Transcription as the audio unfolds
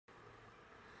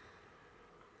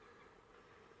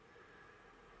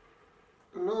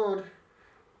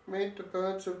made the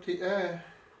birds of the air.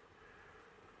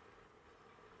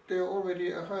 They are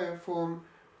already a higher form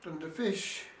than the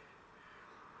fish.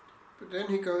 But then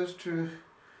he goes to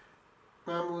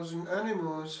mammals and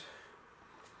animals.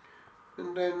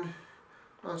 And then,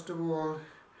 last of all,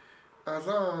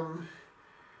 Adam,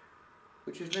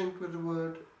 which is linked with the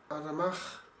word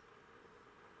Adamach,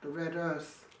 the red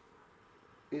earth,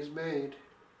 is made.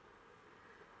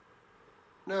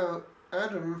 Now,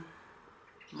 Adam,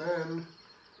 man,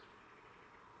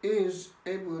 is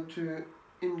able to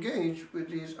engage with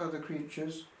these other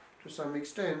creatures to some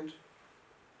extent.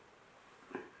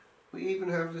 We even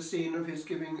have the scene of his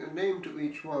giving a name to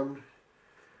each one.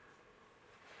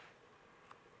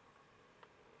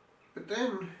 But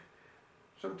then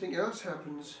something else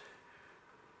happens.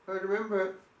 I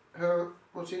remember how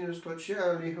Monsignor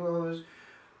Stracciali, who I was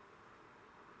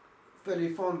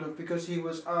very fond of because he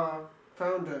was our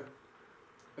founder,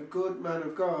 a good man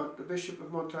of God, the Bishop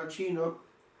of Montalcino,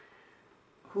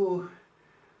 who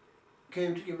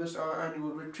came to give us our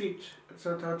annual retreat at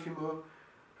Sant'Antimo,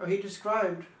 how he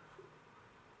described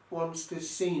once this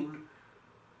scene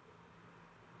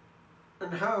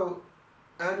and how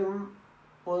Adam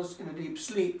was in a deep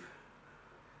sleep.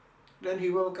 Then he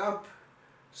woke up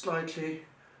slightly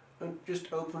and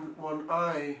just opened one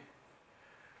eye.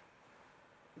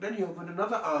 Then he opened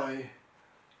another eye,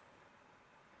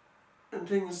 and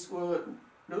things were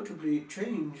notably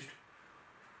changed.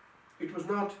 It was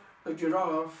not a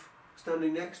giraffe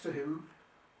standing next to him,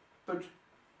 but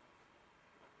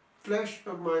flesh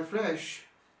of my flesh,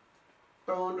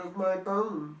 bone of my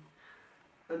bone.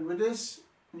 And with this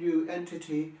new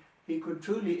entity, he could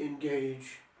truly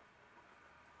engage.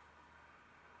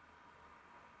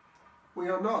 We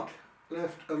are not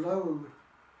left alone.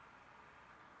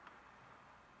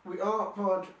 We are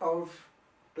part of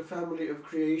the family of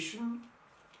creation,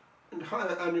 and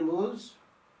higher animals,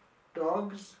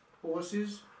 dogs,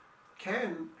 horses,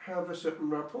 can have a certain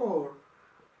rapport,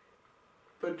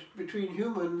 but between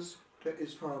humans there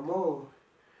is far more.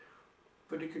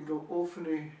 But it can go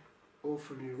awfully,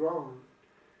 awfully wrong.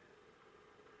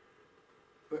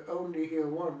 We're only here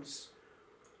once,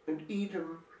 and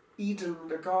Eden,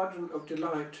 the garden of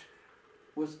delight,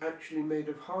 was actually made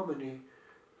of harmony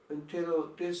until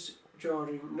this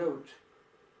jarring note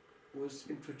was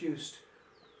introduced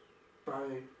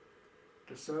by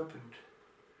the serpent.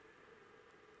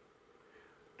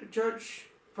 The Church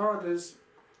Fathers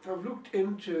have looked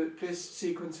into this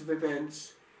sequence of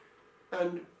events,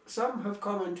 and some have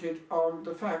commented on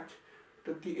the fact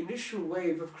that the initial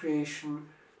wave of creation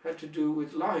had to do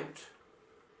with light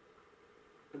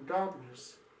and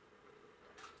darkness.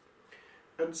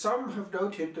 And some have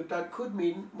noted that that could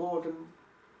mean more than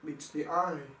meets the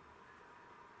eye.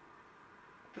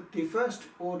 That the first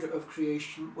order of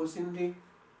creation was in the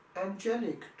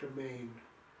angelic domain.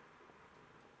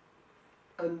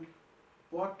 And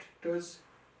what does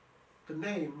the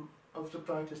name of the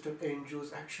brightest of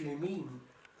angels actually mean?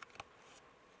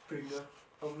 Bringer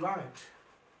of light,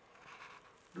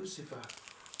 Lucifer.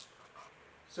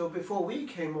 So before we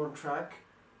came on track,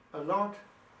 a lot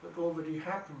had already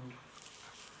happened.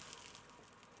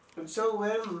 And so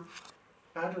when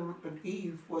Adam and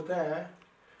Eve were there,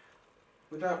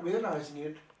 without realizing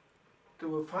it, they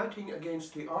were fighting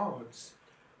against the odds.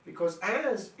 Because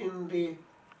as in the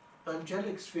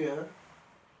angelic sphere,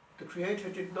 the Creator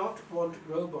did not want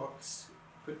robots,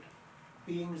 but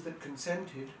beings that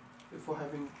consented before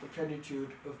having the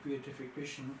plenitude of beatific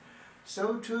vision,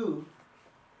 so too,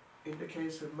 in the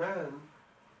case of man,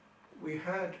 we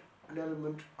had an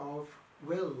element of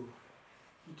will.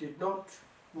 He did not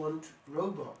want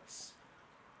robots.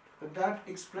 And that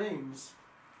explains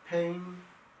pain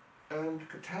and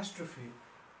catastrophe.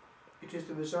 It is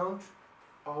the result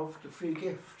of the free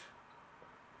gift.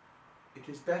 It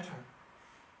is better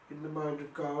in the mind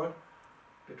of God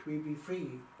that we be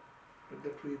free than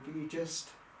that we be just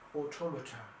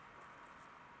automata,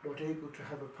 not able to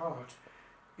have a part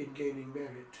in gaining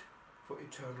merit for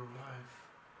eternal life.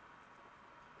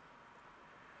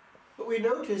 But we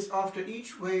notice after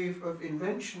each wave of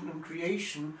invention and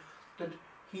creation that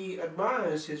he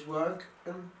admires his work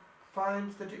and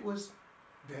finds that it was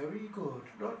very good.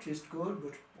 Not just good,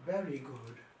 but very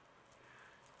good.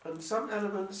 And some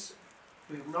elements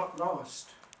we have not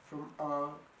lost from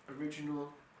our original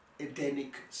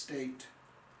Edenic state.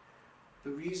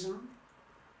 The reason,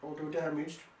 although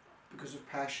damaged because of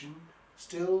passion,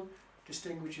 still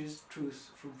distinguishes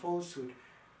truth from falsehood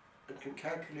and can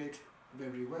calculate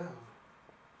very well.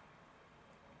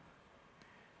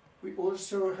 We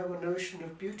also have a notion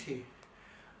of beauty.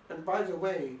 And by the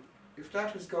way, if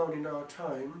that has gone in our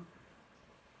time,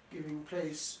 giving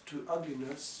place to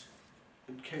ugliness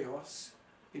and chaos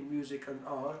in music and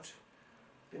art,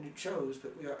 then it shows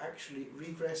that we are actually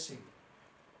regressing.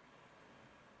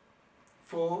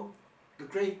 For the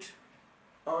great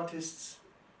artists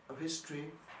of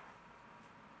history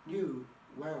knew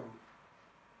well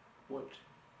what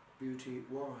beauty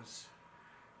was.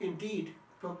 Indeed,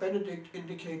 Pope Benedict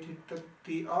indicated that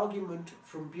the argument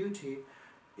from beauty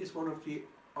is one of the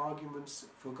arguments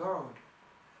for God,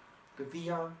 the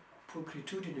via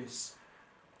pulchritudinis,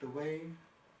 the way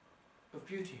of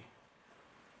beauty.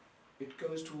 It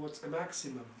goes towards a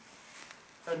maximum.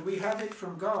 And we have it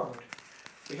from God.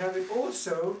 We have it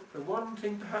also, the one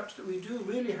thing perhaps that we do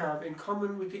really have in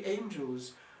common with the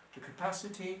angels, the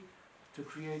capacity to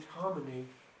create harmony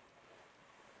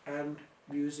and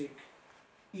music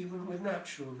even with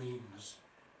natural means.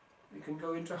 We can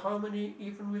go into harmony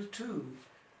even with two,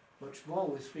 much more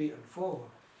with 3 and 4.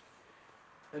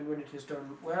 And when it is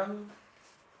done well,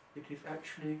 it is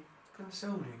actually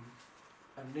consoling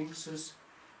and links us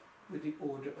with the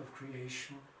order of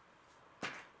creation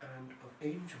and of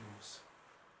angels.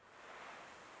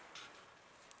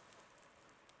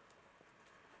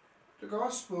 The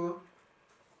Gospel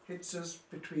hits us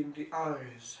between the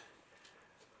eyes,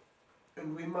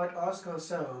 and we might ask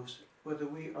ourselves whether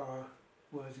we are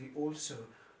worthy also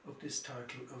of this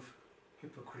title of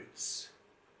hypocrites.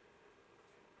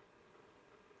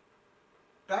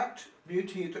 That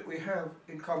beauty that we have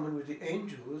in common with the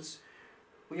angels,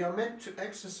 we are meant to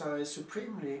exercise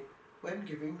supremely when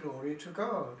giving glory to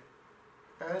God.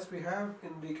 As we have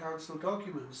in the council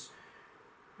documents,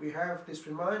 we have this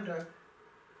reminder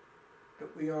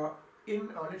that we are in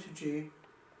our liturgy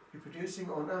reproducing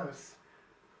on earth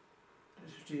the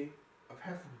liturgy of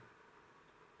heaven,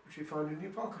 which we find in the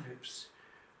Apocalypse,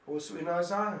 also in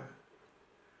Isaiah.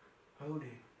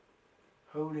 Holy,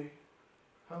 holy,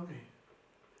 holy.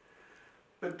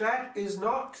 But that is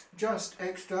not just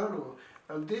external,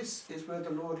 and this is where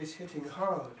the Lord is hitting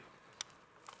hard.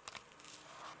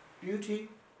 Beauty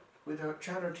without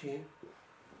charity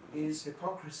is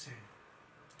hypocrisy.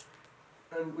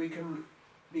 And we can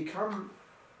become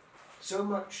so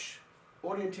much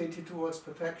orientated towards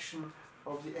perfection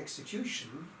of the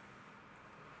execution,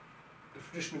 the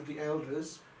tradition of the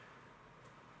elders,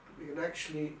 that we can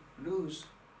actually lose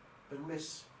and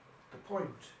miss the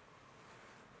point.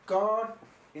 God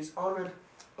is honoured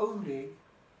only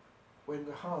when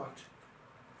the heart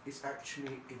is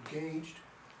actually engaged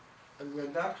and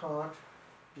when that heart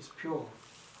is pure.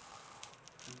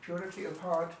 And purity of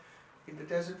heart in the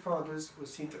Desert Fathers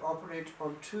was seen to operate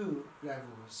on 2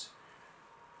 levels.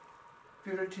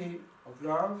 Purity of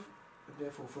love, and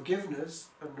therefore forgiveness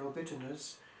and no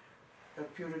bitterness,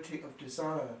 and purity of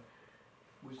desire,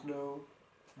 with no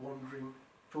wandering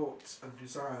thoughts and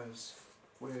desires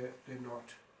where they're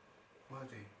not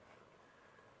worthy.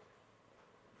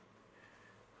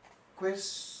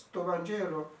 Questo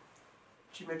Vangelo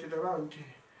ci mette davanti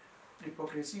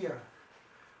l'ipocrisia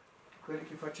di quelli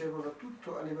che facevano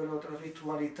tutto a livello della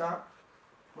ritualità,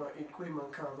 ma in cui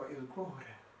mancava il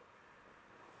cuore.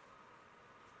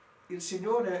 Il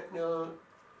Signore nel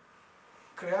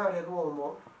creare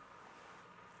l'uomo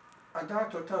ha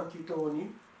dato tanti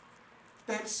doni,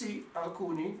 persi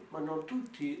alcuni, ma non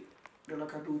tutti, nella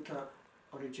caduta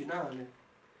originale.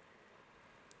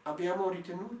 Abbiamo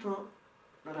ritenuto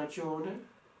la ragione,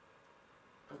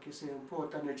 anche se è un po'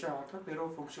 danneggiata, però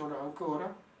funziona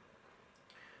ancora,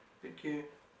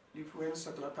 perché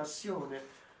l'influenza della passione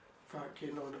fa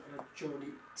che non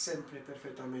ragioni sempre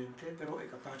perfettamente, però è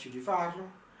capace di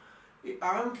farlo, e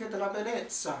anche della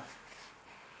bellezza.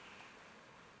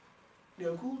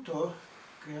 Nel culto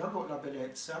creiamo la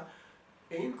bellezza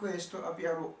e in questo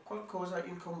abbiamo qualcosa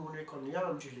in comune con gli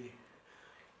angeli.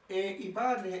 E i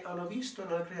padri hanno visto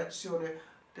nella creazione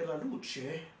della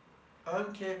luce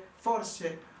anche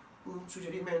forse un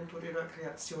suggerimento della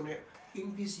creazione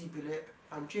invisibile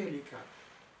angelica.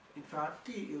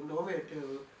 Infatti il nome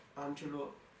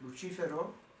dell'angelo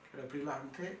Lucifero, che era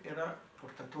brillante, era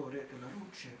portatore della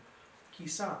luce.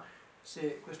 Chissà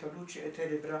se questa luce e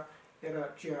tenebra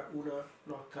era già una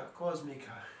lotta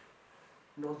cosmica,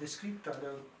 non descritta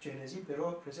nel Genesi,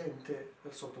 però presente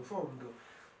nel sottofondo,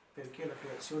 perché la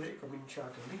creazione è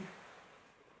cominciata lì.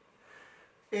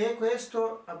 E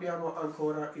questo abbiamo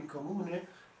ancora in comune,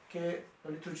 che la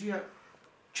liturgia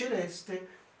celeste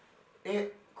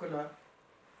e quella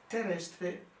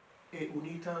terrestre è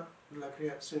unita alla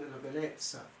creazione della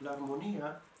bellezza,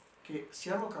 l'armonia che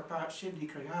siamo capaci di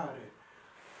creare.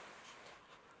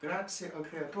 Grazie al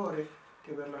Creatore di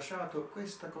aver lasciato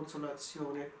questa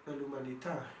consolazione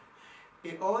all'umanità.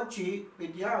 E oggi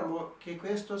vediamo che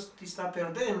questo si sta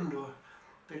perdendo,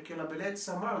 perché la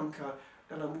bellezza manca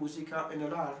nella musica e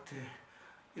nell'arte.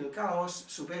 Il caos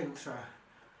subentra,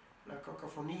 la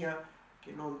cacofonia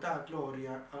che non dà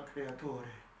gloria al creatore.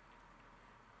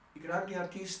 I grandi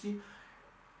artisti,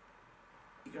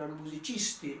 i grandi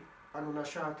musicisti hanno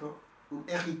lasciato un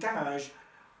heritage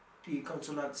di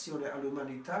consolazione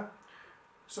all'umanità,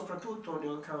 soprattutto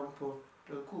nel campo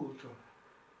del culto.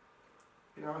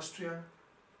 In Austria,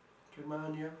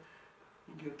 Germania,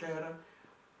 Inghilterra,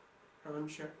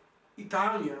 Francia,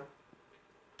 Italia,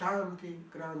 tanti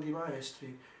grandi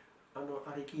maestri hanno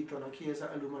arricchito la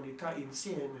Chiesa e l'umanità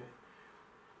insieme.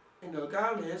 E nel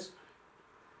Galles,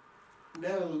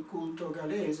 nel culto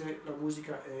gallese, la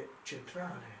musica è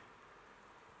centrale.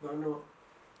 Vanno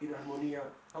in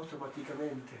armonia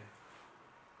automaticamente.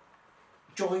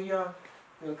 Gioia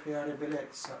nel creare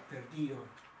bellezza per Dio.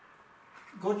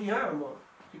 Godiamo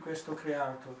di questo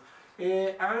creato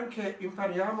e anche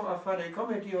impariamo a fare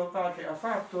come Dio Padre ha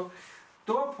fatto.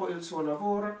 Dopo il suo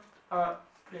lavoro ha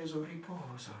preso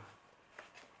riposo.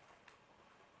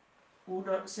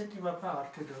 Una settima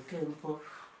parte del tempo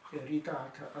è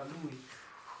ridata a Lui.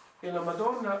 E la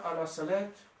Madonna alla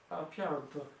Salette ha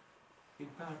pianto,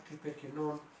 in parte perché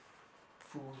non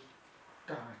fu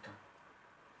data.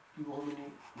 Gli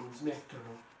uomini non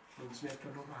smettono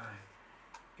mai.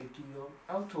 E Dio,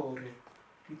 autore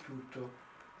di tutto,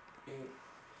 è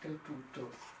del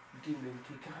tutto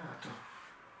dimenticato.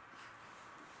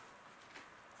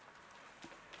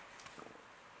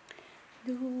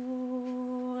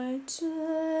 Dolce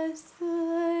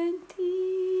sentire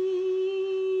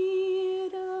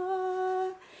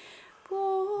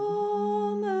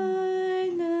come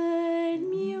nel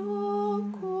mio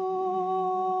cuore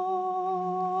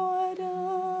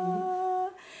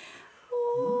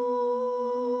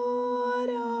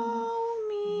ora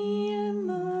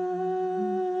umilmente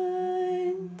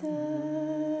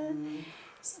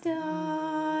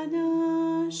sta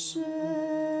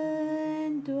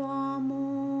nascendo amore,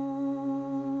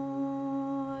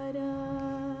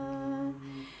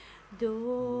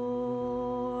 dolce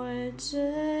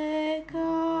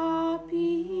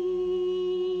capire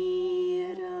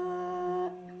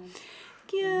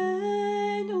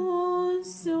che non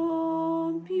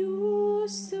son più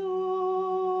solo,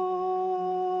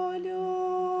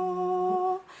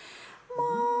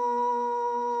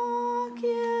 ma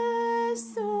che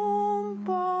son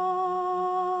parte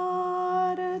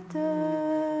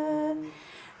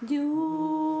di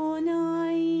una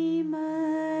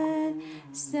immensa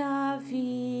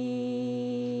vita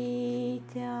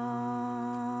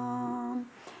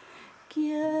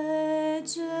che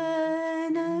generosa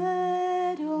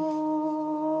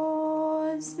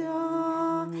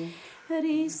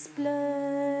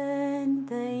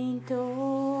risplende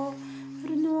intorno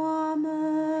a me,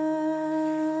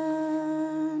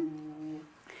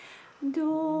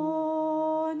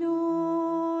 dono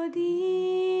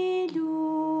di Lui,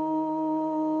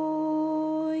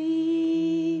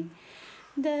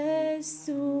 del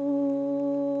suo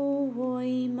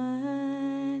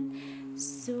immenso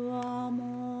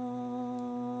amore.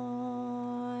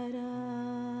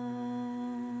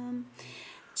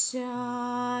 Ci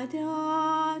ha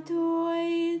dato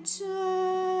il cielo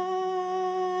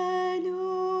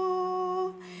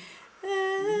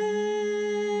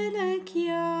e le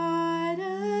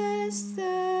chiare stelle,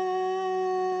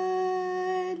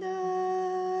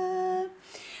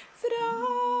 fratello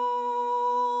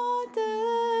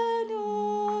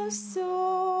sole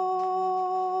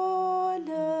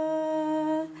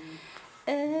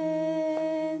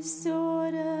e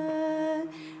sorella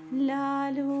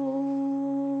luna,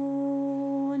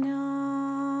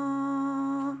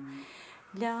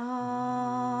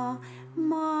 la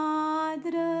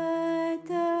madre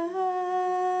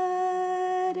terra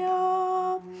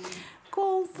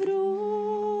con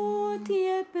frutti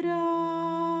e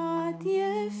prati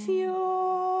e fiori,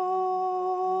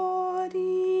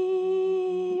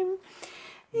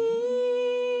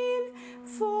 il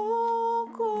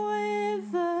fuoco e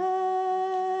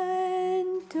vento,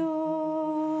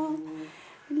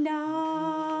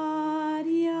 l'aria,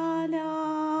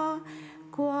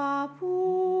 l'acqua pura,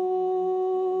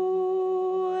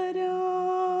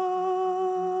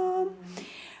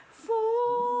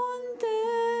 fonte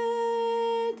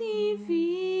di vita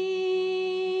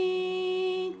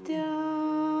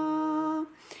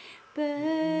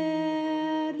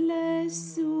per le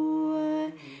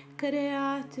sue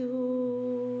creature,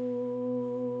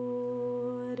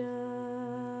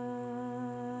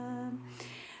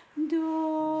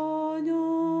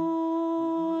 dono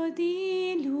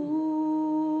di Lui,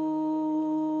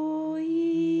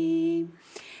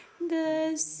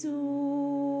 del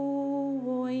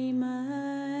suo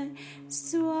immenso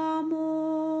suo amore,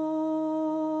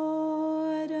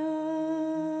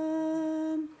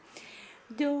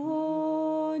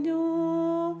 dono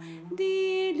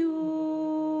di lui,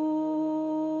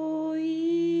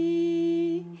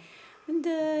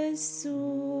 del suo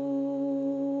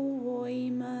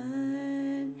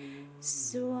immenso